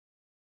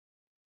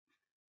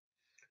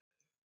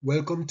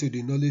Welcome to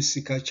the Knowledge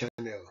Seeker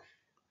channel.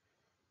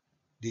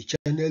 The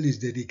channel is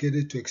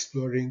dedicated to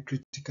exploring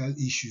critical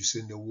issues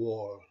in the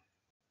world.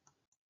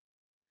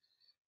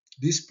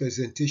 This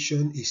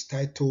presentation is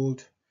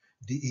titled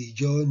The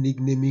Ijaw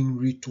Nicknaming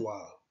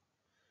Ritual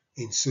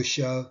in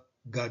Social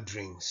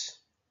Gatherings.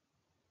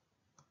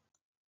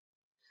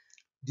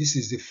 This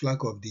is the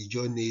flag of the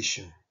Ijaw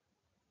Nation.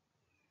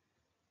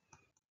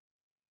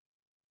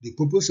 The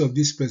purpose of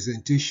this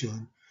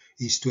presentation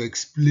is to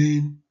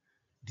explain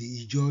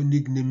the Ijaw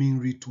nicknaming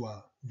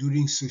ritual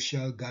during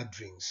social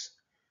gatherings.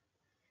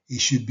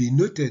 It should be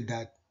noted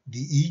that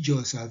the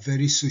Ijaws are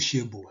very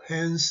sociable.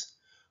 Hence,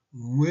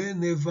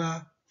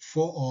 whenever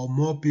four or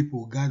more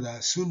people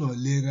gather, sooner or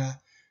later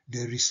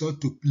they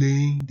resort to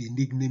playing the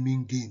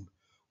nicknaming game,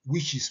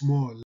 which is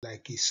more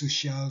like a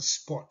social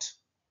sport.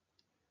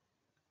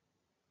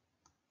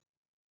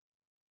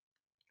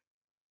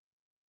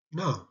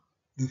 Now,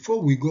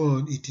 before we go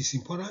on, it is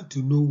important to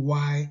know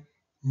why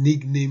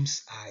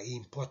nicknames are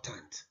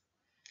important.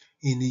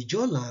 In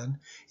Ijaw land,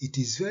 it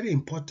is very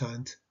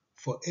important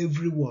for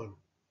everyone,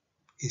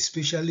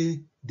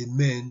 especially the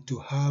men, to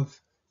have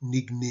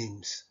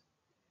nicknames.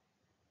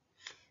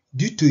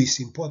 Due to its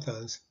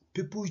importance,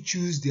 people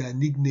choose their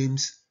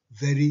nicknames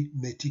very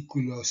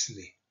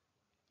meticulously.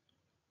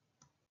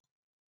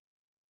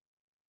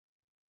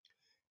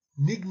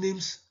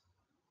 Nicknames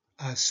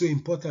are so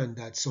important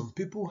that some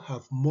people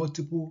have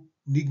multiple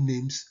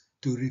nicknames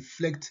to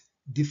reflect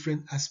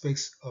different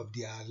aspects of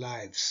their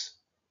lives.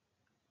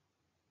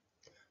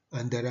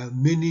 And there are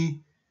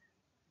many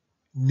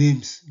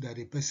names that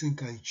a person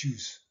can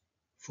choose.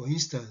 For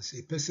instance,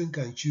 a person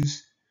can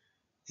choose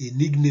a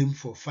nickname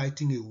for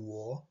fighting a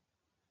war,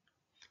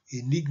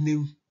 a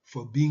nickname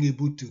for being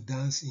able to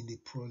dance in a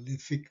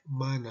prolific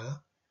manner,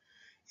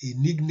 a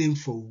nickname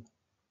for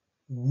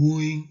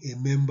wooing a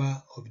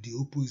member of the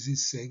opposite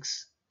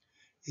sex,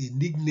 a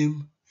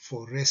nickname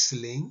for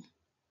wrestling,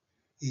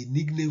 a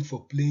nickname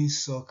for playing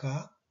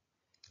soccer,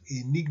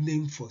 a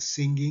nickname for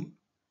singing,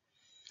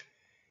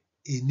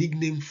 a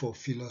nickname for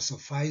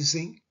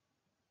philosophizing,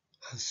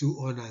 and so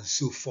on and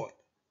so forth.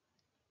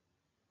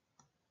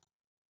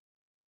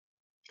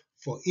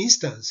 For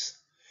instance,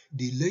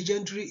 the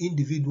legendary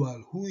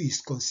individual who is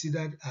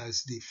considered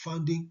as the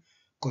founding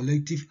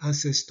collective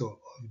ancestor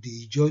of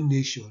the Ijaw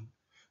nation,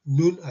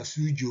 known as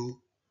Ijaw,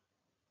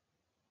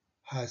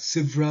 has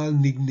several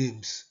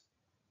nicknames.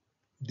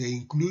 They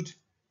include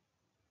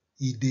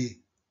Ide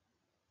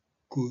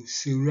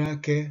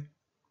Koserake,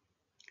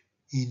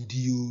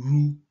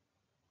 Indioru,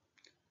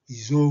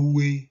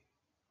 Izonwe,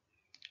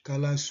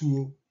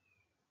 Kalasuo,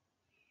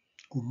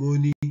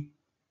 Kumoni,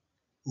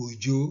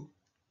 Ojo,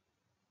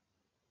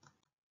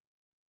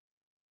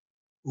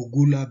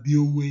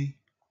 Ogulabiowe,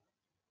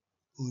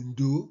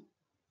 Ondo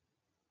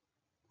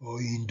or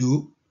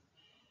Indo,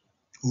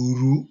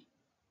 Uru,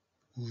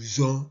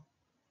 Uzon.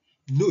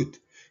 Note,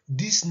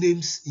 these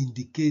names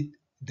indicate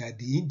that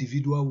the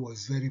individual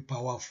was very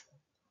powerful,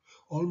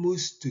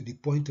 almost to the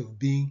point of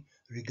being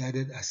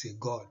regarded as a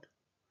god.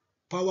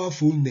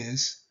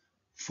 Powerfulness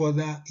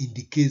further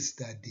indicates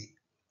that the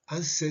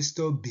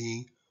ancestor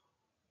being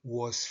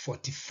was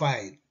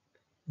fortified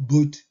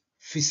both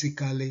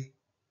physically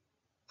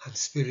and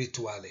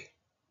spiritually.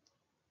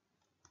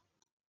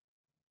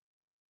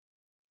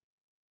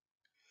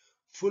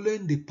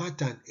 Following the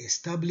pattern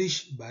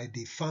established by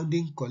the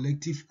founding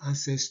collective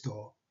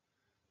ancestor,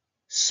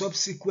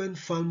 subsequent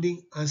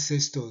founding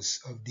ancestors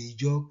of the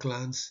Ijaw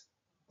clans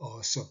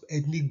or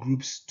sub-ethnic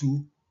groups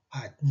too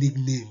had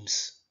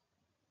nicknames.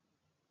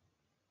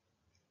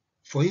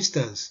 For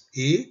instance,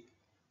 A.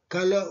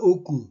 Kala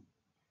Oku,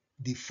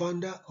 the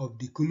founder of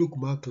the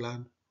Kulukuma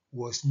clan,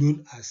 was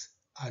known as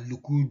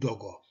Aluku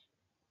Dogo.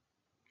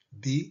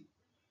 B.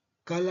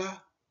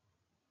 Kala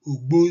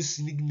Ogbo's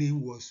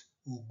nickname was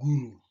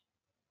Oguru.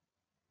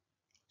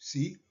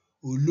 C.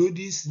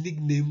 Olodi's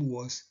nickname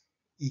was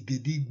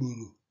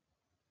Igedigboro.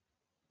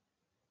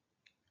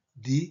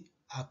 D.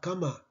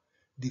 Akama,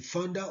 the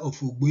founder of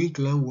Ogboin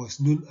clan,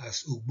 was known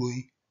as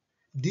Ogboin.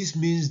 This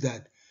means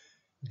that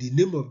the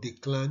name of the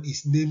clan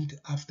is named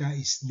after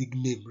his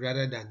nickname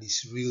rather than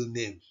his real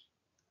name.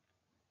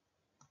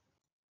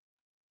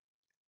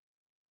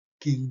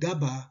 King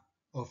Daba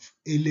of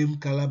Elem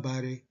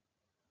Kalabare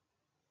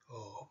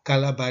or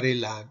Kalabare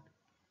land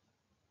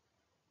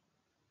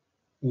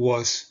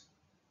was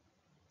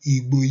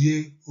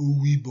Igboye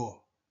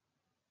Owibo.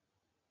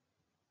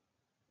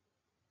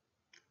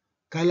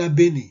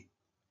 Kalabeni,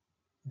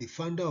 the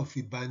founder of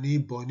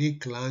Ibane Bone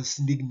clan's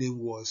nickname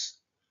was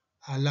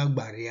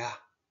Alagbaria.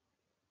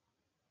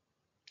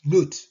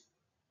 Note,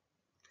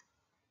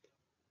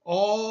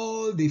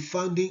 all the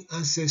founding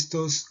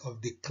ancestors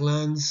of the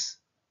clans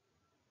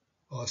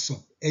or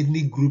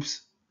sub-ethnic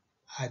groups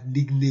had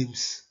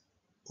nicknames.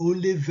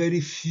 Only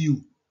very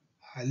few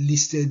are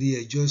listed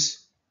here just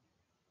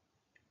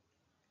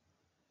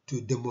to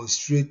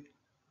demonstrate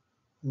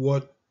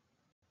what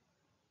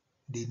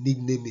the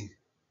nicknaming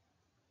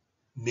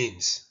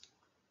means.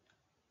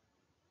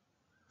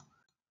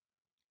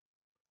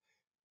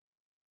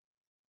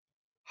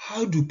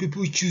 How do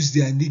people choose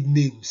their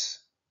nicknames?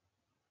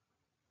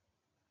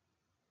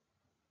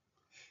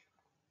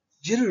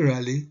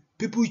 Generally,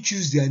 people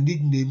choose their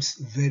nicknames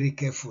very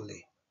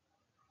carefully.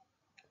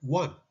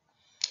 1.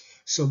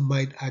 Some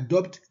might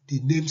adopt the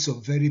names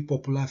of very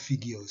popular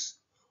figures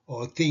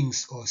or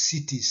things or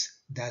cities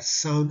that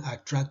sound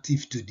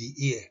attractive to the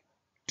ear.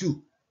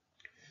 2.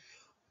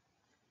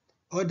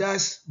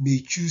 Others may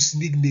choose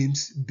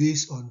nicknames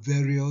based on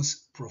various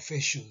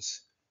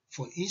professions.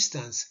 For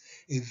instance,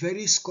 a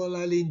very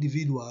scholarly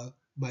individual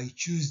might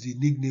choose the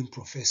nickname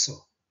professor.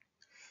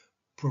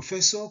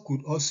 Professor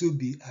could also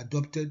be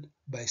adopted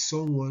by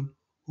someone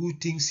who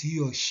thinks he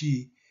or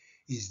she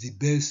is the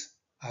best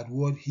at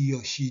what he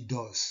or she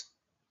does.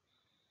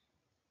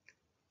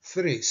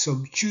 3.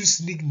 Some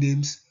choose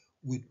nicknames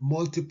with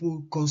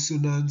multiple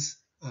consonants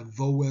and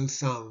vowel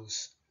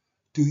sounds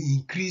to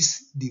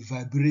increase the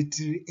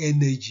vibratory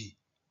energy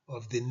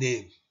of the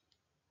name.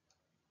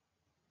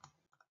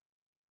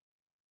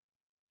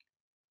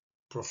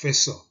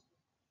 Professor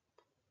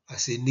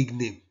as a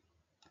nickname,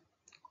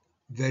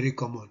 very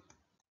common.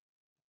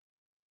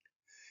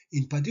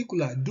 In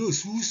particular,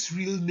 those whose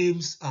real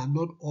names are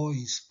not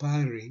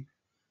awe-inspiring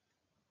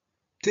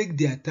take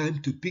their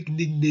time to pick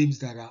nicknames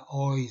that are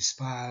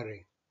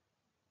awe-inspiring.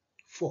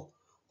 4.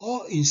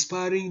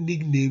 Awe-inspiring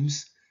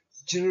nicknames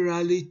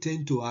generally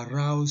tend to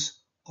arouse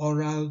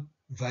oral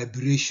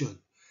vibration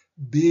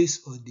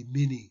based on the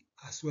meaning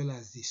as well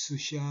as the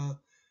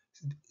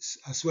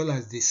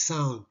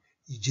sound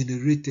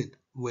generated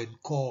when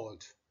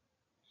called,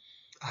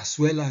 as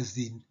well as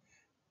the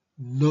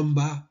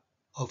number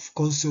of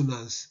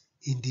consonants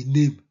in the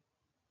name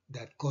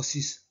that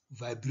causes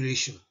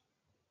vibration.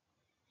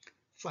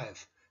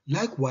 5.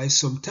 Likewise,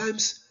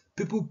 sometimes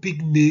people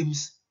pick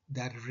names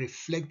that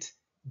reflect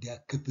their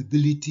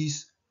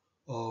capabilities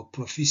or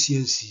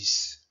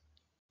proficiencies.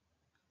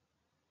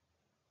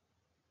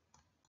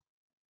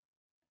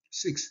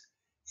 6.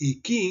 A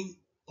king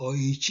or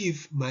a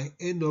chief might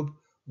end up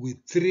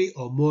with 3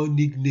 or more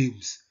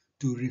nicknames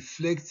to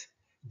reflect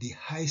the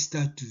high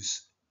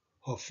status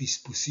of his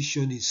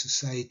position in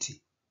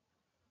society.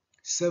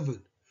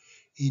 7.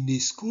 In a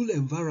school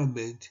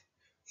environment,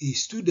 a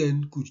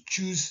student could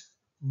choose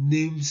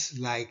names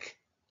like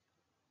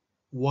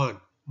 1.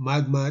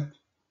 Mad.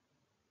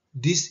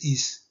 This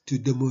is to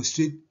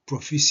demonstrate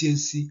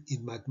proficiency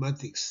in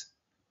mathematics.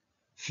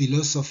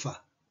 Philosopher,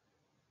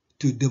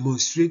 to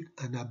demonstrate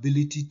an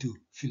ability to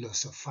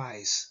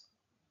philosophize.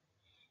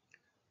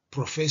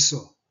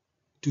 Professor,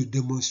 to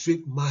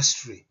demonstrate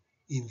mastery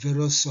in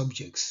various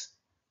subjects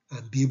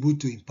and be able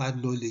to impart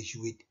knowledge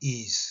with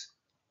ease.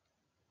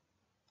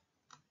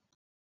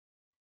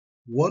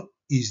 What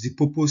is the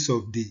purpose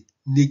of the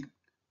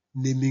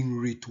nicknaming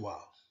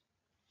ritual?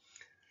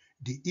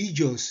 The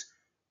Ijaws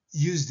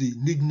use the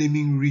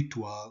nicknaming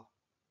ritual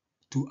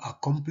to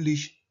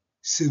accomplish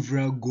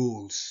several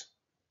goals.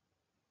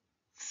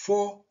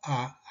 4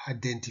 are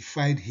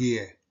identified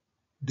here.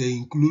 They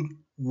include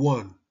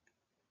 1.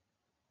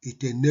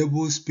 It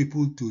enables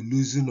people to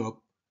loosen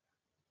up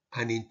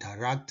and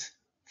interact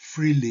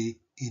freely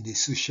in a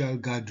social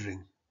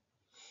gathering.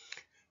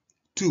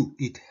 2.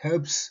 It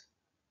helps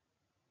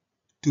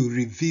to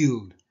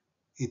reveal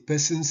a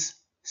person's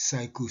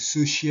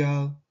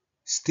psychosocial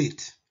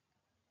state.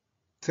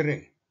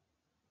 3.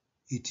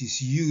 It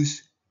is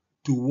used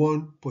to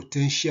warn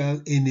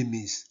potential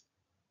enemies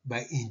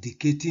by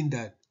indicating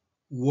that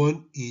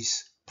one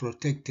is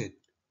protected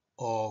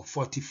or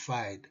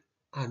fortified.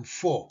 And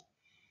 4.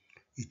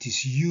 It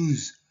is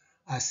used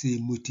as a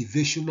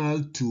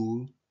motivational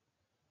tool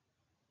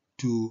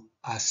to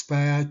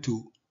aspire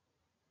to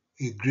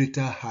a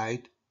greater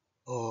height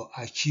or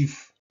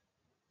achieve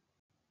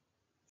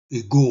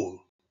a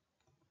goal.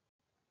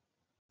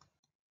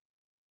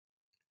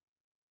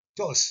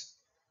 Thus,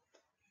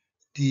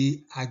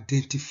 the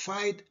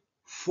identified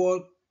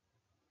 4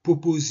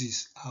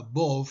 purposes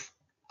above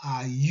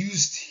are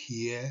used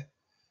here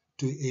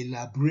to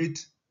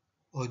elaborate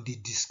on the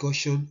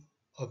discussion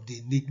of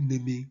the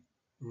nicknaming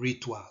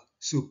ritual.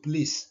 So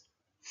please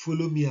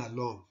follow me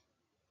along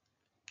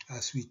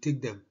as we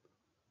take them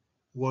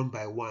one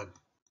by one.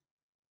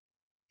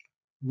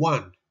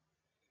 1.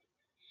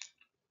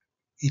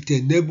 It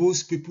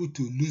enables people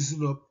to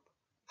loosen up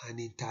and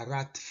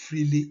interact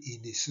freely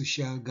in a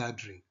social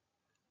gathering.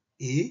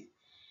 A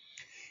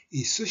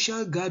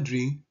social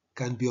gathering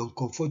can be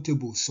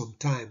uncomfortable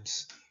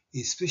sometimes,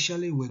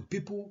 especially when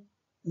people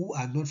who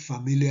are not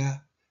familiar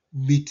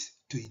meet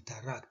to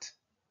interact.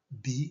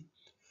 B.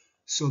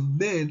 Some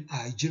men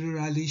are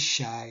generally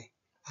shy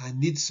and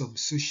need some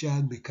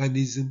social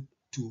mechanism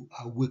to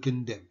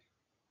awaken them.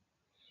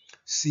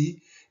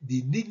 C.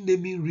 The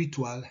nicknaming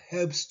ritual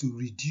helps to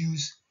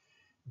reduce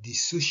the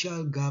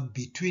social gap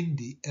between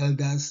the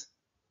elders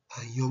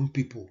and young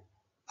people,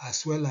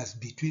 as well as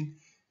between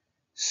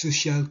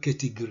social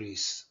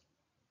categories.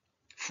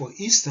 For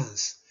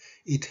instance,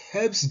 it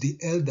helps the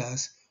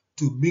elders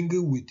to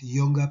mingle with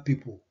younger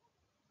people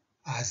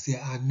as they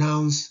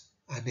announce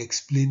and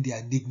explain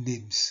their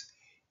nicknames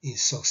in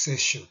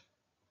succession.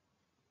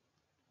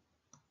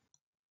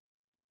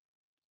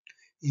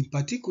 In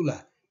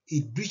particular,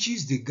 it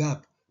bridges the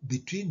gap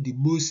between the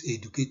most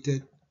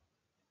educated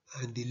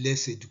and the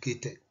less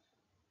educated.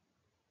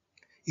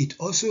 It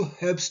also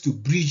helps to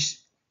bridge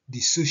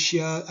the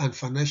social and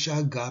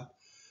financial gap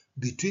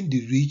between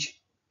the rich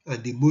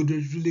and the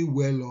moderately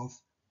well-off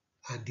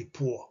and the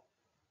poor.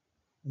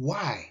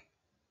 Why?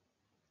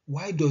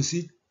 Why does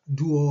it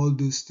do all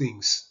those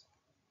things?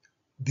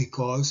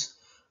 Because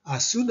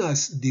as soon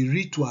as the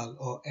ritual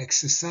or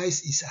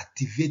exercise is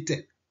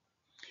activated,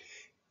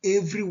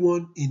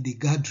 everyone in the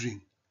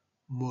gathering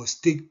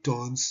must take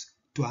turns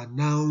to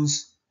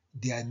announce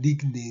their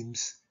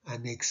nicknames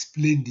and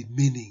explain the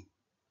meaning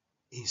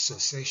in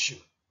succession,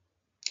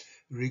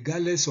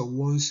 regardless of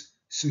one's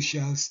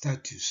social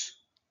status.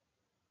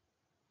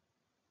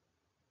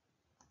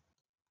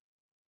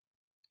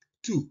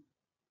 2.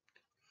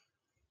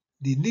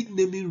 The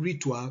nicknaming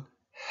ritual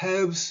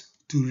helps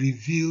to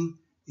reveal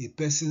a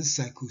person's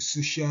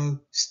psychosocial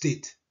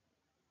state.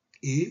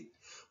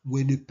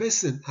 When a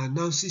person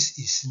announces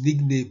his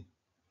nickname,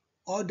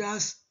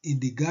 others in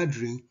the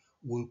gathering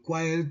will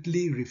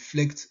quietly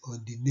reflect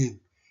on the name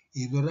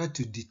in order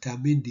to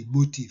determine the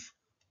motive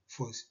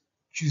for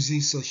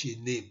choosing such a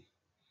name.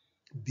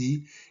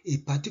 B. A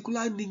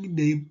particular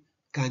nickname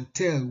can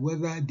tell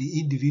whether the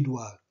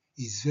individual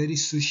is very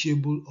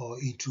sociable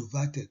or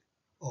introverted,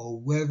 or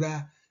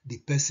whether the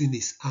person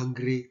is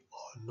angry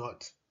or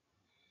not.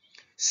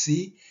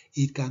 C.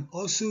 It can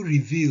also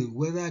reveal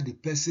whether the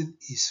person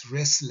is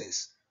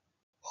restless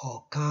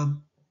or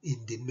calm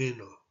in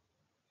demeanor.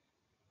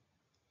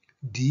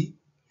 D.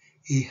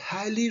 A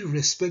highly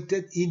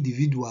respected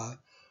individual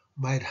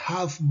might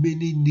have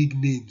many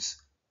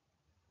nicknames,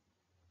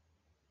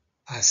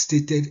 as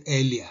stated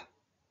earlier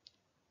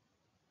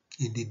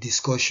in the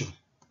discussion.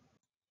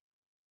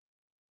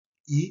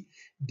 E.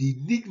 The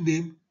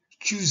nickname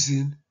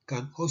chosen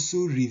can also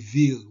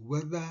reveal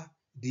whether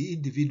the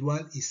individual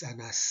is an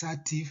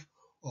assertive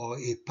or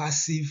a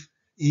passive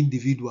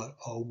individual,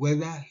 or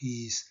whether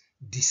he is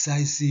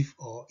decisive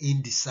or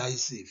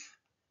indecisive.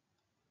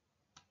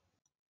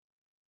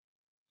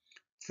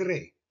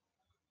 3.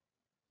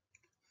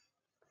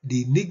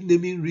 The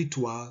nicknaming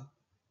ritual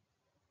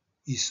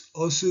is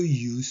also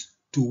used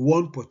to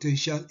warn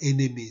potential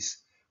enemies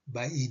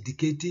by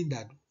indicating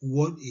that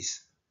one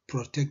is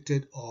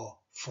protected or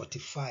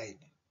fortified.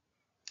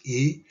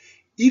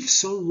 If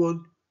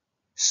someone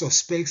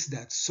suspects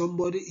that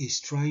somebody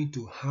is trying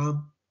to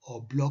harm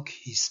or block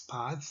his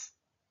path,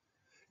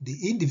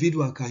 the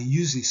individual can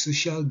use a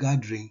social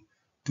gathering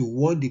to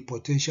warn the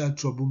potential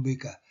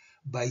troublemaker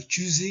by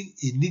choosing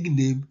a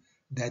nickname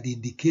that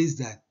indicates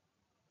that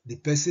the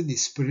person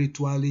is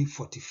spiritually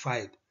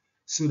fortified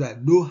so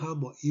that no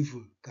harm or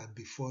evil can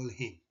befall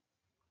him.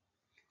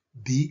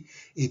 B.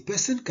 A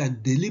person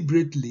can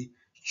deliberately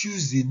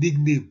choose the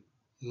nickname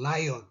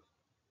Lion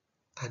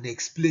and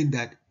explain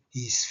that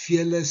he is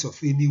fearless of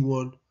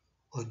anyone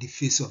on the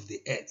face of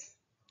the earth.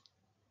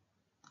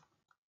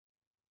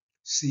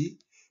 C.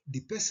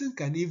 The person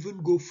can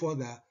even go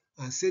further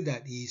and say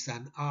that he is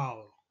an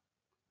owl.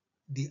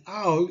 The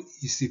owl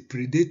is a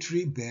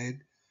predatory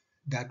bird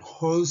that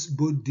hunts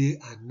both day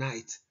and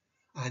night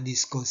and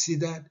is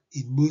considered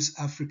in most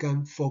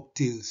African folk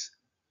tales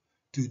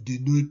to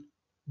denote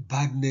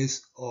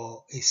badness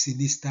or a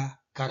sinister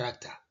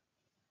character.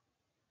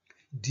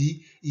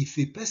 D. If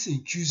a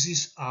person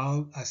chooses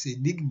owl as a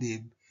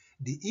nickname,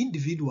 the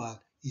individual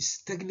is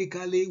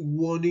technically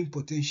warning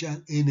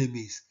potential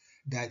enemies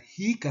that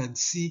he can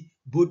see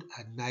both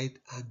at night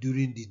and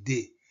during the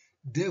day.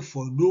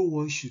 Therefore, no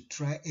one should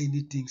try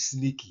anything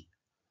sneaky.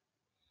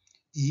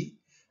 E.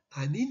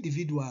 An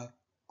individual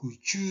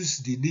could choose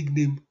the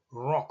nickname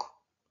Rock,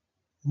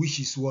 which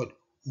is what?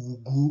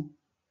 Ugu,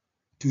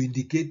 to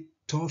indicate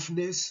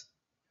toughness,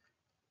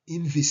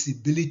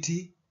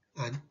 invisibility,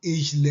 and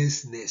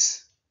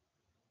agelessness.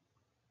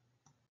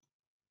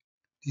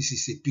 This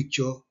is a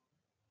picture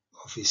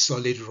of a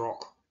solid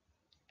rock.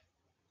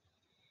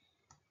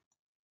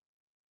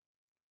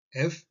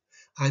 F.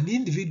 An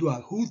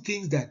individual who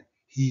thinks that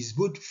he is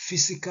both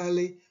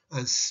physically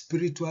and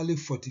spiritually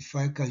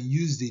fortified can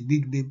use the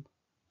nickname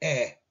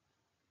Air,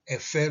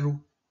 Eferu.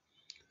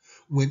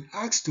 When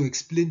asked to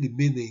explain the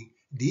meaning,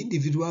 the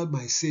individual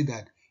might say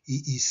that he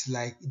is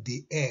like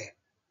the air,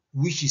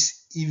 which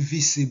is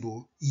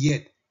invisible,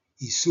 yet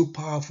is so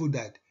powerful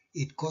that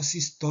it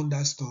causes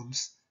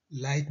thunderstorms,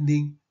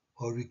 lightning,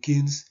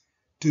 hurricanes,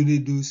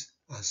 tornadoes,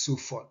 and so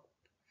forth.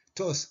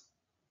 Thus,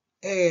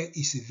 air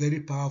is a very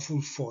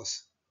powerful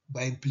force.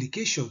 By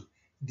implication,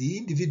 the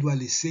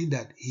individual is saying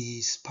that he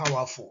is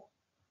powerful.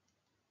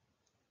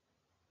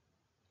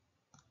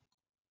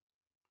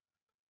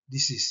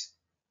 This is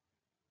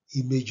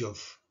image of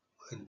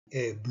an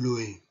air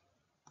blowing.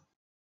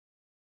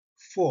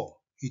 4.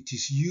 It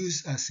is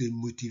used as a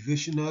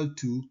motivational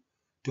tool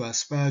to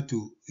aspire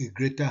to a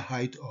greater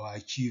height or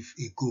achieve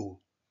a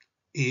goal.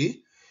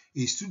 A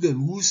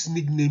student whose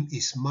nickname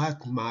is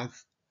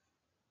Math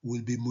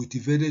will be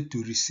motivated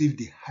to receive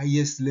the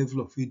highest level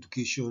of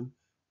education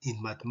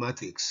in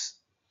mathematics.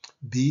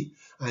 B.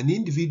 An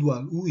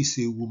individual who is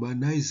a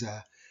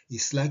womanizer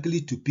is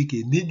likely to pick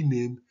a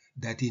nickname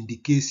that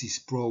indicates his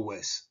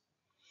prowess.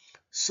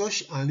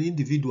 Such an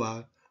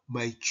individual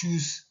might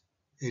choose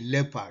a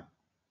leopard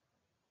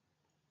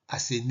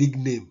as a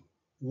nickname.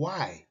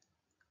 Why?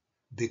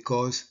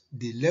 Because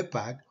the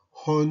leopard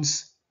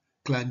hunts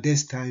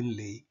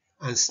clandestinely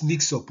and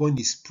sneaks upon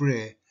his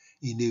prey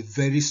in a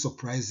very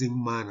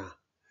surprising manner.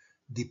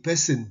 The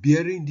person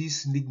bearing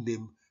this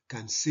nickname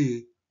can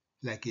say,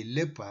 like a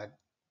leopard,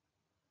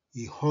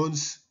 he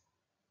hunts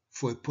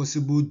for a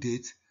possible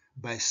date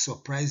by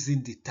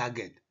surprising the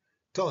target.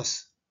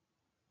 Thus,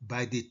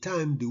 by the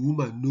time the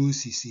woman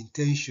knows his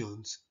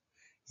intentions,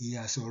 he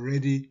has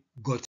already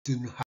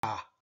gotten her.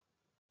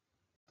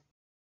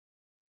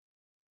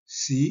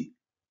 See,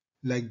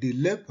 like the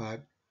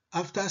leopard,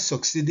 after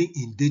succeeding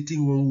in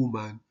dating one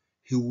woman,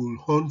 he will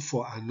hunt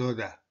for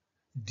another.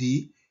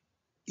 The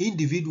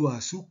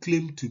individuals who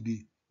claim to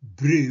be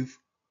brave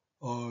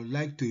or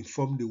like to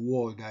inform the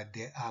world that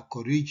they are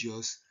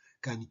courageous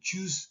can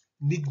choose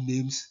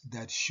nicknames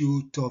that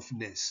show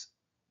toughness.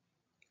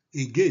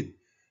 Again,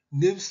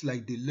 names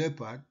like the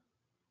leopard,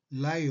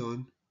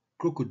 lion,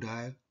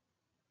 crocodile,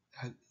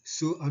 and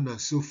so on and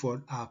so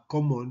forth are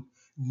common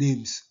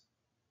names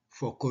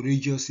for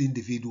courageous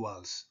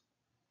individuals.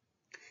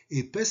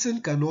 A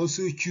person can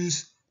also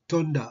choose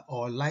thunder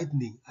or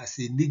lightning as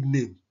a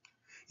nickname.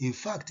 In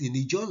fact, in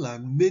Ijaw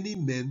land, many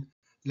men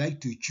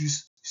like to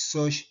choose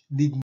such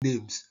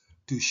nicknames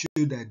to show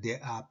that they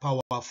are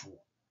powerful.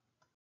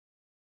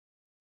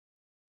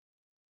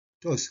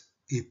 Thus,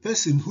 a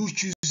person who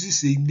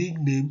chooses a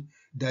nickname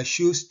that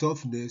shows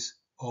toughness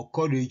or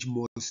courage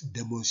must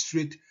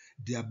demonstrate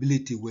the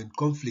ability when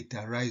conflict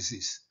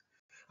arises.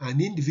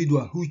 An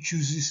individual who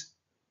chooses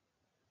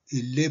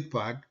a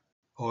leopard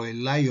or a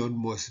lion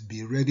must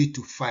be ready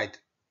to fight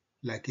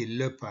like a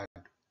leopard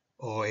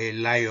or a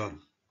lion.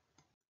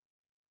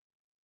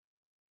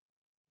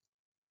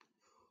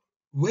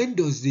 When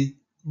does the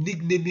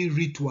nicknaming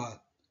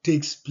ritual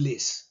takes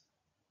place?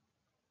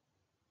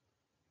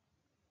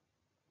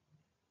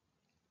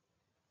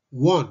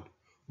 1.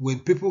 When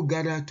people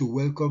gather to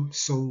welcome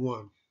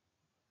someone.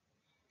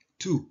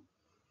 2.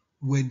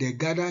 When they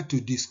gather to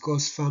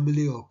discuss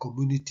family or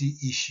community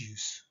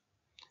issues.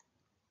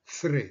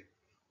 3.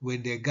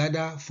 When they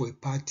gather for a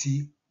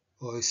party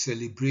or a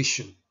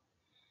celebration.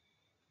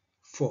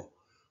 4.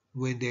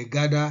 When they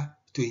gather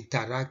to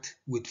interact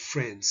with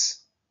friends.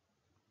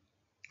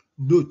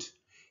 Note,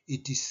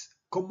 it is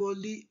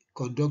commonly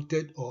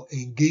conducted or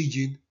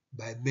engaging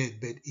by men,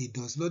 but it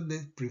does not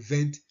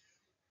prevent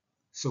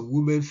some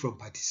women from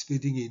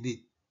participating in it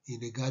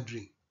in a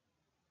gathering.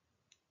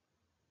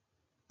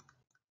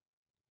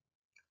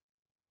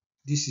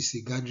 This is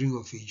a gathering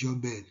of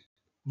Ijaw men.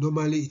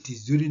 Normally, it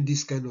is during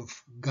this kind of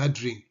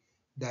gathering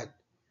that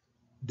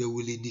they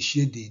will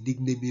initiate the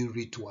nicknaming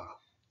ritual.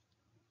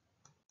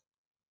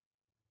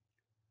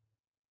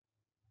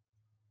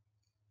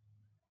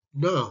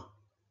 Now,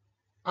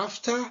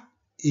 after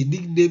a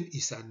nickname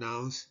is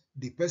announced,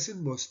 the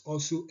person must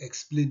also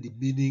explain the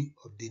meaning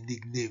of the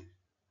nickname.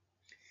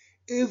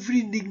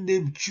 Every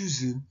nickname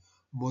chosen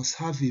must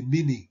have a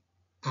meaning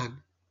and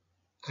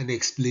an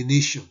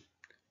explanation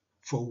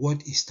for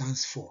what it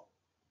stands for.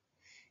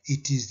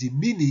 It is the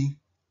meaning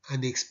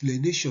and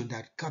explanation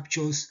that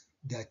captures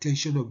the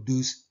attention of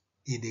those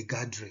in a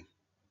gathering.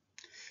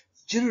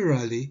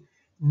 Generally,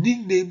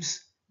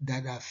 nicknames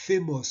that are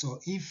famous or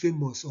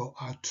infamous or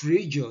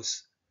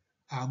outrageous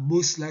are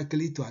most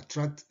likely to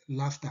attract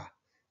laughter,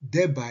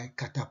 thereby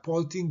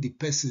catapulting the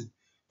person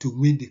to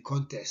win the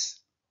contest.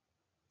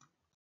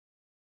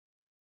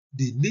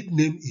 The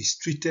nickname is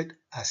treated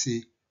as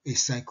a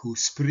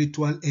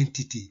psycho-spiritual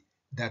entity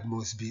that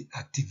must be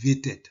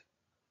activated.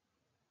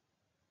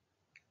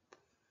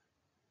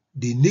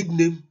 The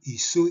nickname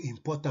is so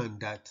important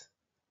that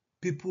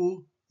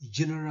people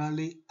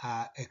generally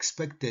are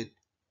expected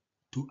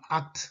to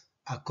act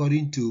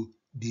according to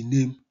the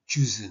name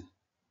chosen.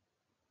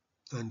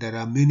 And there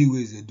are many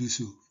ways they do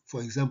so.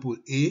 For example,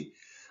 A,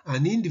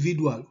 an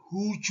individual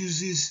who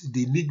chooses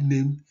the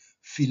nickname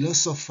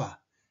philosopher,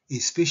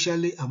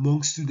 especially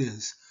among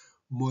students,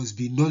 must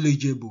be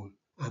knowledgeable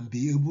and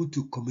be able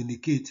to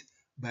communicate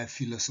by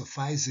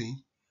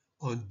philosophizing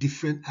on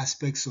different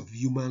aspects of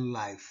human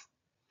life.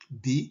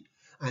 B,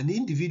 an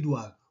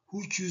individual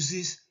who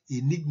chooses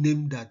a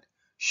nickname that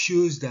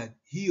shows that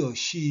he or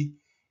she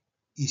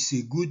is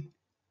a good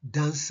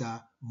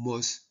dancer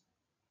must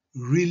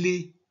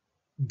really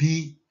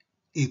be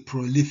a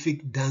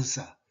prolific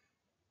dancer.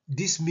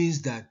 This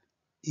means that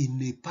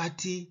in a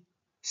party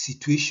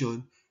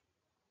situation,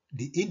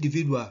 the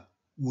individual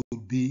will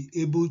be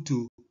able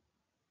to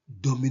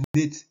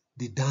dominate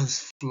the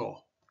dance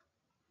floor.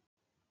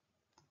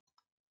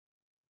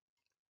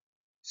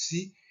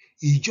 See,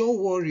 Ijaw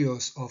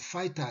warriors or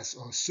fighters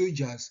or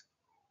soldiers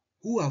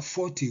who have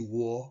fought a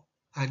war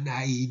and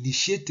are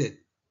initiated,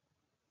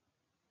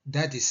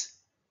 that is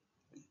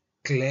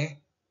clear,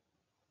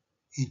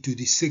 into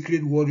the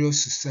sacred warrior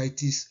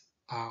societies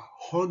are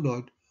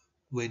honored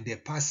when they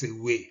pass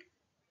away.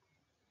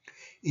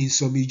 In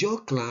some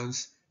Ijaw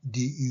clans,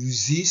 the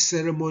Uzi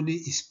ceremony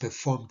is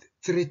performed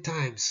 3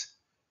 times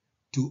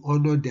to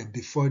honor them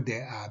before they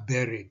are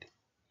buried.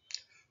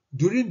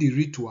 During the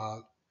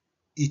ritual,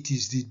 it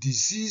is the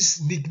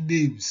deceased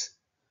nicknames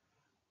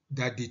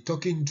that the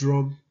talking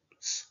drums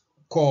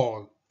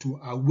call to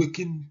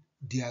awaken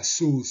their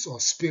souls or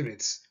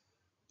spirits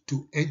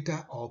to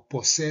enter or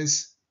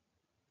possess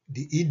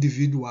the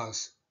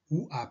individuals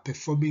who are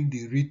performing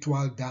the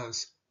ritual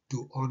dance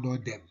to honor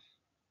them.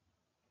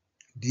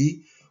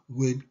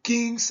 When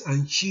kings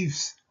and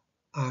chiefs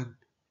and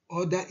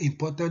other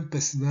important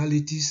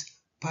personalities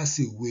pass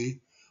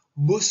away,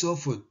 most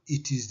often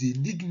it is the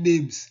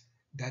nicknames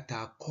that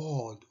are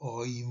called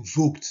or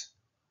invoked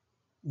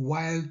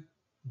while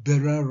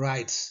burial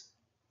rites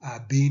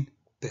are being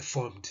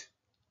performed.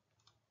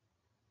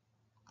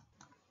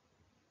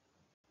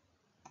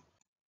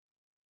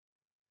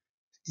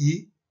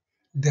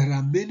 There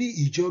are many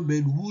Ijaw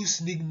men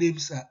whose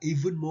nicknames are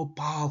even more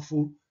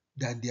powerful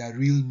than their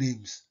real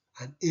names,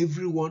 and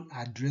everyone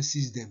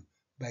addresses them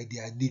by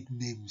their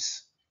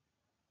nicknames.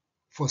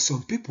 For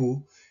some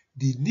people,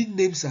 the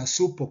nicknames are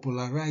so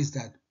popularized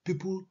that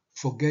people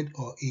forget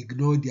or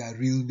ignore their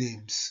real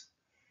names.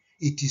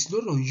 It is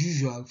not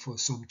unusual for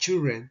some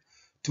children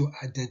to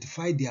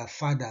identify their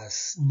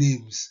father's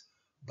names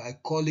by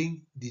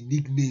calling the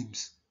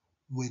nicknames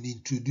when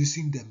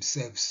introducing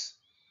themselves.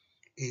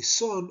 A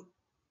son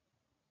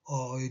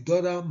or a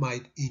daughter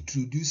might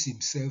introduce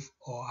himself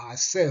or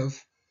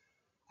herself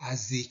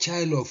as the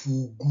child of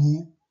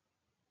Ugu,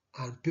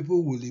 and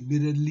people will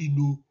immediately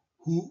know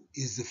who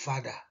is the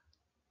father.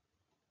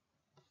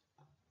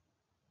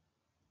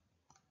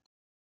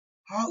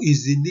 How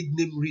is the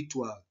nickname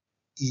ritual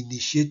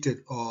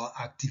initiated or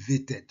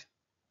activated?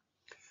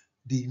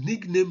 The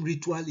nickname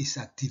ritual is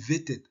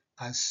activated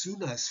as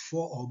soon as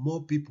 4 or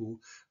more people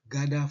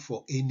gather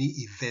for any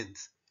event.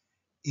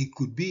 It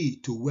could be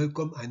to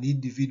welcome an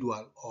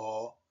individual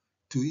or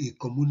to a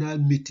communal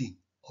meeting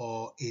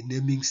or a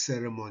naming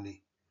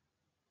ceremony.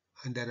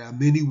 And there are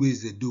many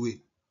ways they do it.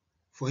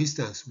 For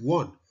instance,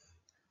 one,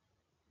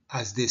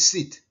 as they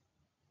sit,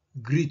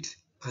 greet,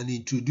 and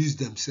introduce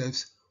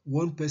themselves,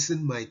 one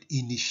person might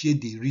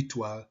initiate the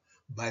ritual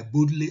by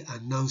boldly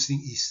announcing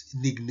his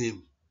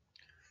nickname.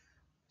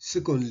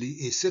 Secondly,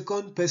 a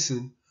second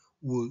person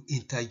will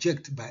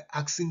interject by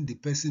asking the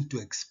person to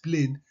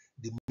explain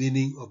the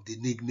meaning of the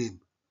nickname.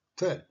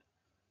 Third,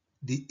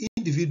 the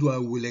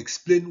individual will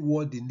explain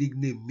what the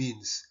nickname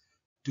means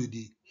to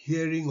the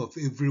hearing of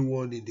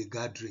everyone in the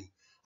gathering,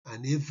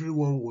 and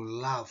everyone will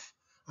laugh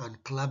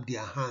and clap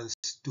their hands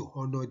to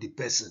honor the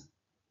person.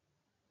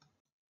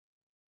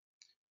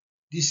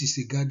 This is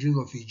a gathering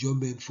of Ijaw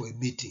men for a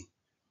meeting.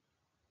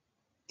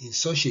 In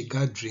such a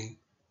gathering,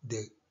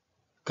 they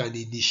can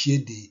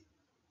initiate the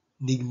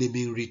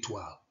nicknaming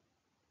ritual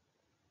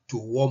to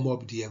warm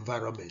up the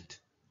environment.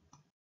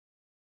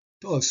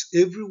 Thus,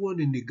 everyone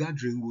in the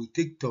gathering will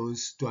take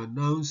turns to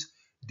announce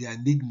their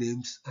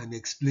nicknames and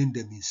explain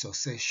them in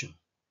succession.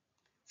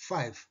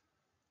 5.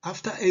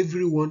 After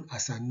everyone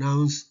has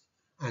announced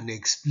and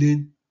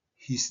explained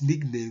his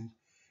nickname,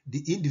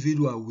 the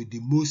individual with the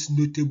most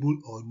notable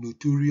or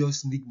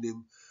notorious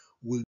nickname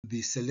will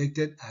be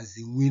selected as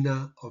the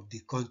winner of the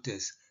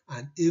contest,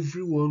 and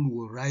everyone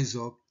will rise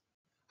up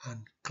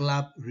and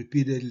clap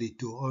repeatedly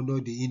to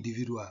honor the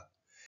individual.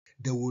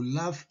 They will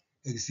laugh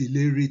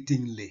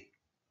exhilaratingly.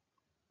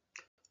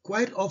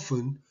 Quite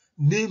often,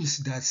 names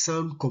that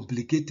sound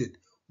complicated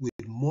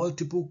with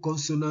multiple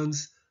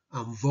consonants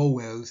and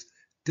vowels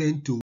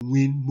tend to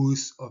win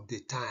most of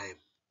the time.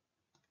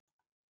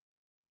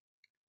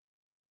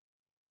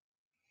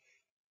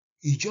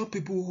 Ijaw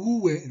people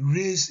who were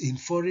raised in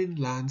foreign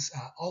lands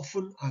are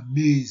often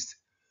amazed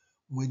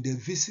when they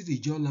visit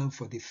Ijaw land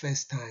for the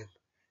first time.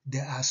 They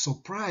are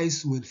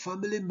surprised when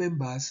family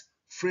members,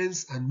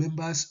 friends, and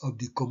members of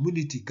the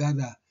community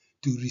gather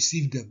to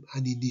receive them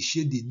and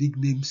initiate the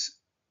nicknames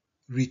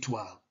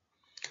ritual.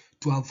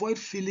 To avoid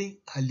feeling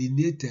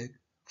alienated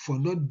for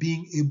not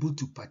being able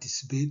to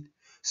participate,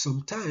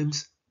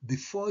 sometimes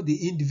before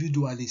the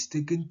individual is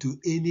taken to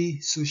any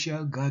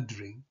social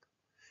gathering,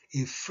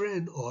 a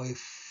friend or a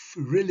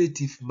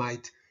relative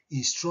might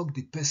instruct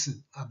the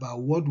person about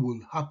what will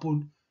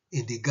happen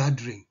in the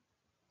gathering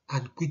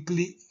and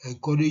quickly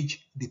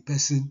encourage the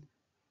person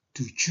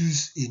to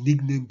choose a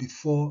nickname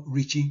before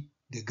reaching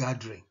the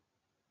gathering.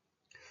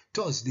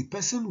 Thus, the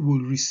person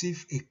will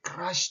receive a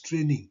crash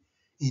training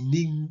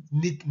in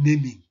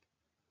nicknaming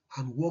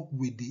and work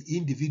with the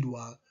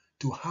individual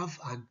to have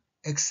an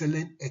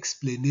excellent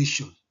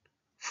explanation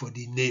for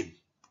the name.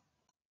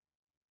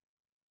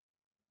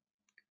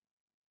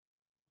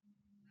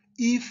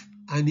 If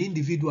an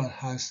individual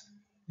has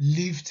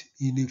lived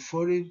in a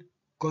foreign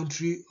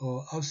country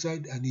or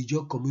outside an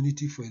Ijaw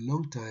community for a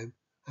long time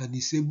and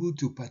is able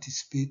to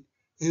participate,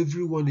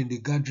 everyone in the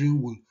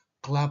gathering will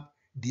clap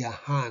their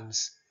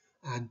hands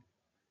and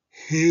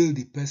hail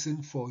the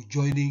person for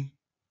joining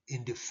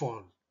in the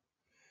fun.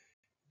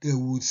 They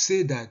would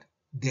say that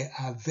they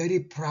are very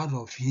proud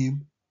of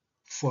him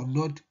for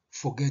not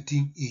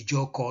forgetting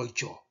Ijaw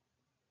culture.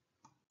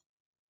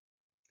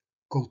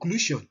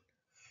 Conclusion: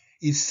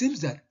 it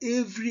seems that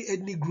every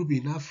ethnic group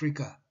in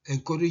Africa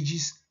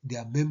encourages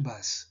their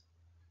members,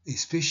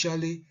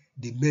 especially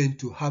the men,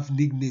 to have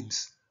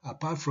nicknames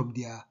apart from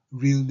their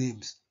real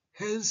names.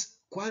 Hence,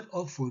 quite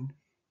often,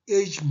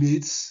 age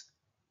mates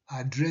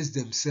address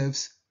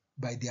themselves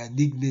by their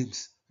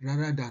nicknames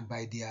rather than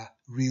by their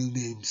real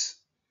names.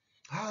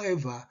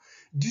 However,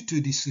 due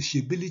to the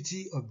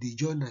sociability of the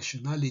Ijaw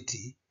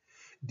nationality,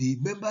 the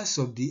members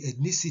of the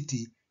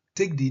ethnicity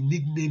take the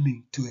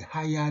nicknaming to a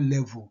higher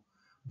level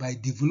by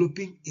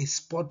developing a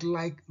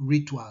sport-like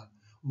ritual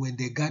when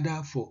they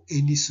gather for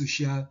any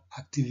social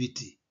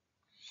activity.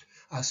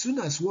 As soon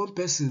as one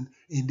person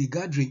in the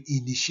gathering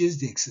initiates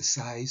the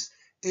exercise,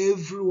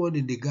 everyone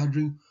in the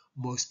gathering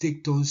must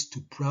take turns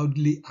to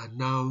proudly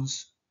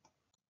announce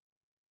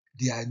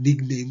their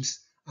nicknames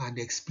and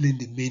explain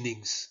the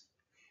meanings.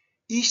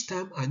 Each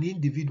time an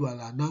individual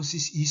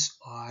announces his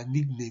or her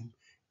nickname,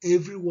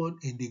 everyone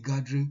in the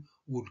gathering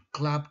would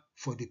clap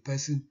for the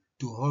person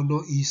to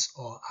honor his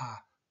or her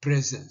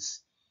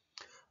presence.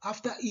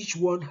 After each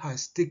one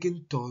has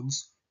taken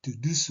turns to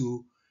do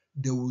so,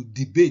 they will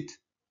debate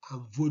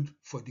and vote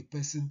for the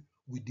person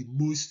with the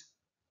most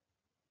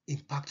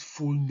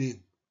impactful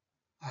name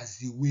as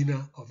the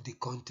winner of the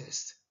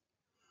contest.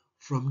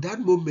 From that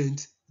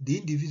moment, the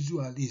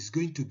individual is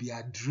going to be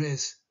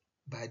addressed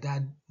by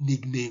that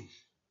nickname.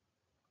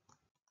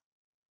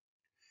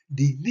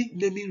 The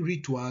nicknaming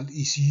ritual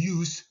is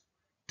used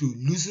to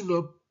loosen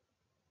up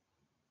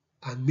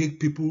and make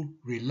people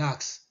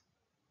relax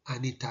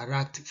and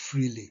interact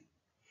freely.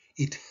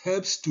 It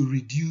helps to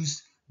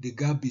reduce the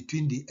gap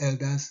between the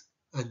elders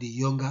and the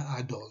younger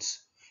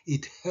adults.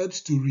 It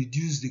helps to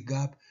reduce the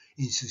gap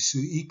in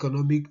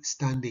socioeconomic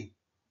standing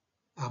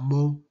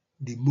among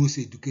the most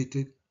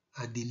educated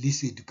and the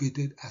least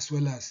educated, as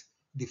well as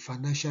the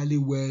financially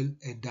well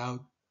endowed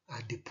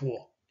and the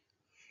poor.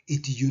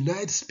 It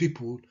unites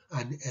people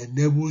and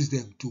enables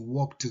them to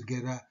work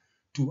together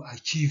to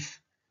achieve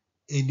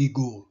any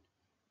goal.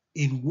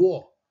 In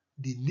war,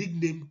 the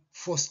nickname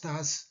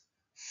fosters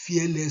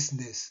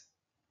fearlessness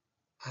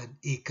and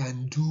a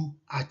can-do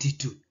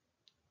attitude.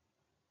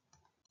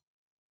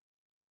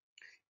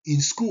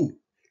 In school,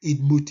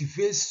 it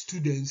motivates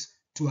students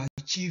to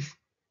achieve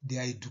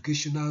their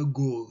educational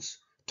goals.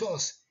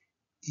 Thus,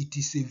 it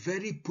is a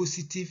very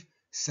positive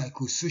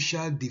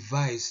psychosocial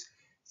device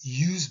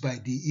used by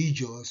the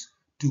Ijaws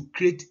to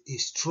create a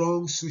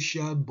strong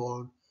social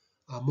bond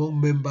among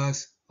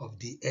members of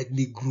the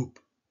ethnic group.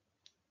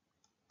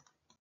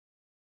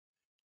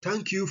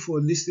 Thank you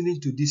for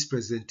listening to this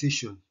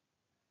presentation.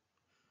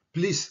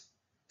 Please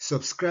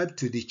subscribe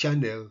to the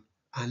channel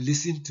and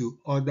listen to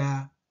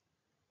other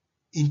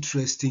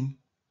interesting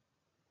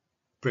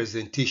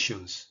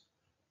presentations.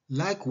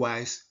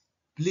 Likewise,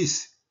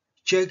 please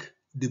check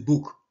the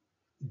book,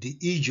 The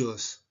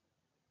Ijaws,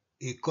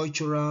 A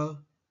Cultural,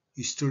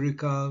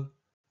 Historical,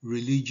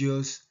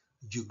 Religious,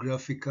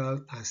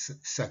 Geographical, and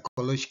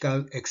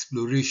Psychological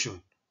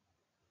Exploration.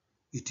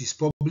 It is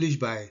published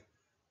by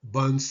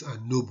Barnes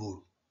and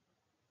Noble.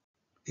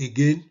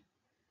 Again,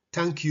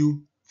 thank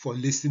you for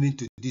listening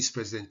to this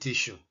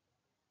presentation.